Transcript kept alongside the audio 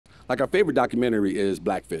Like our favorite documentary is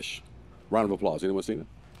Blackfish. Round of applause. Anyone seen it?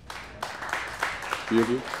 Few of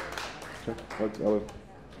you? Okay.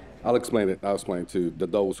 I'll explain it. I'll explain it to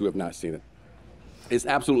those who have not seen it. It's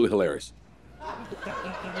absolutely hilarious.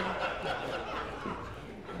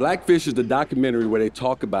 Blackfish is the documentary where they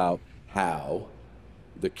talk about how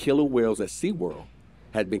the killer whales at SeaWorld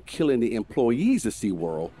had been killing the employees of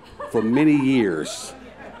SeaWorld for many years.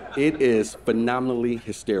 It is phenomenally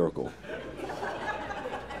hysterical.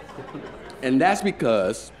 And that's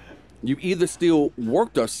because you either still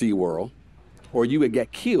worked at SeaWorld or you would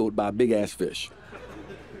get killed by a big ass fish.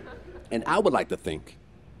 And I would like to think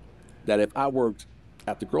that if I worked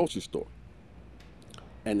at the grocery store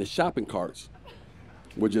and the shopping carts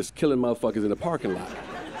were just killing motherfuckers in the parking lot,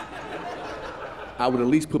 I would at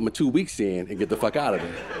least put my 2 weeks in and get the fuck out of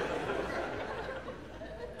there.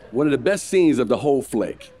 One of the best scenes of the whole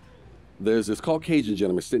flick, there's this Caucasian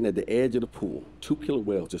gentleman sitting at the edge of the pool, 2 killer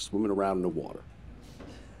whales just swimming around in the water.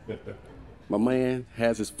 My man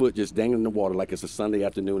has his foot just dangling in the water like it's a Sunday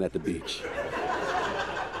afternoon at the beach.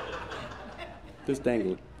 Just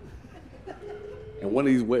dangling. And one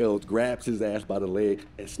of these whales grabs his ass by the leg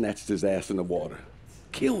and snatches his ass in the water.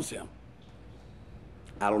 Kills him.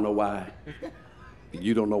 I don't know why.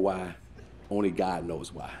 You don't know why. Only God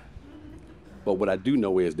knows why. But what I do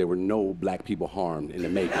know is there were no black people harmed in the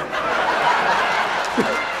making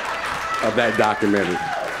of that documentary.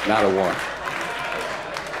 Not a one.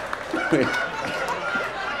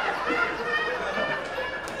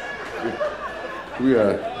 We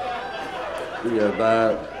are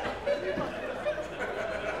that.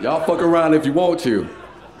 Y'all fuck around if you want to.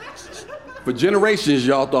 For generations,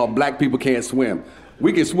 y'all thought black people can't swim.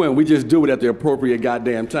 We can swim, we just do it at the appropriate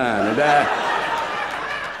goddamn time. And that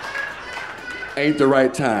ain't the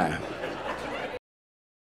right time.